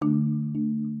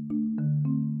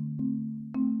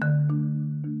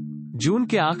जून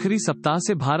के आखिरी सप्ताह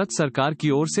से भारत सरकार की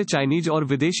ओर से चाइनीज और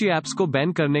विदेशी ऐप्स को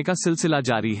बैन करने का सिलसिला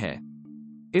जारी है।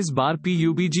 इस बार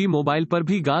PUBG मोबाइल पर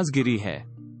भी गाज गिरी है।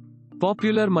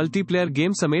 पॉपुलर मल्टीप्लेयर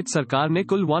गेम समेत सरकार ने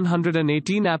कुल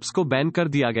 118 ऐप्स को बैन कर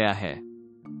दिया गया है।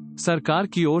 सरकार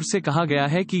की ओर से कहा गया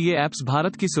है कि ये ऐप्स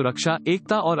भारत की सुरक्षा,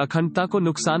 एकता और अखंडता को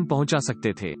नुकसान पहुंचा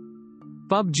सकते थे।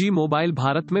 PUBG मोबाइल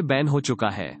भारत में बैन हो चुका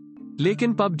है,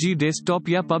 लेकिन PUBG डेस्कटॉप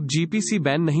या PUBG PC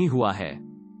बैन नहीं हुआ है।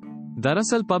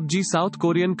 दरअसल PUBG south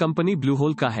Korean company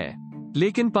Bluehole का है,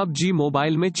 लेकिन PUBG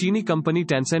मोबाइल में चीनी कंपनी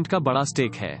टेंसेंट का बड़ा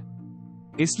स्टेक है,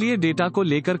 इसलिए डेटा को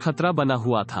लेकर खतरा बना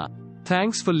हुआ था।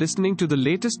 Thanks for listening to the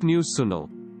latest news Suno.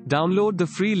 Download the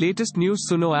free latest news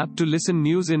Suno app to listen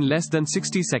news in less than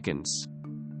 60 seconds.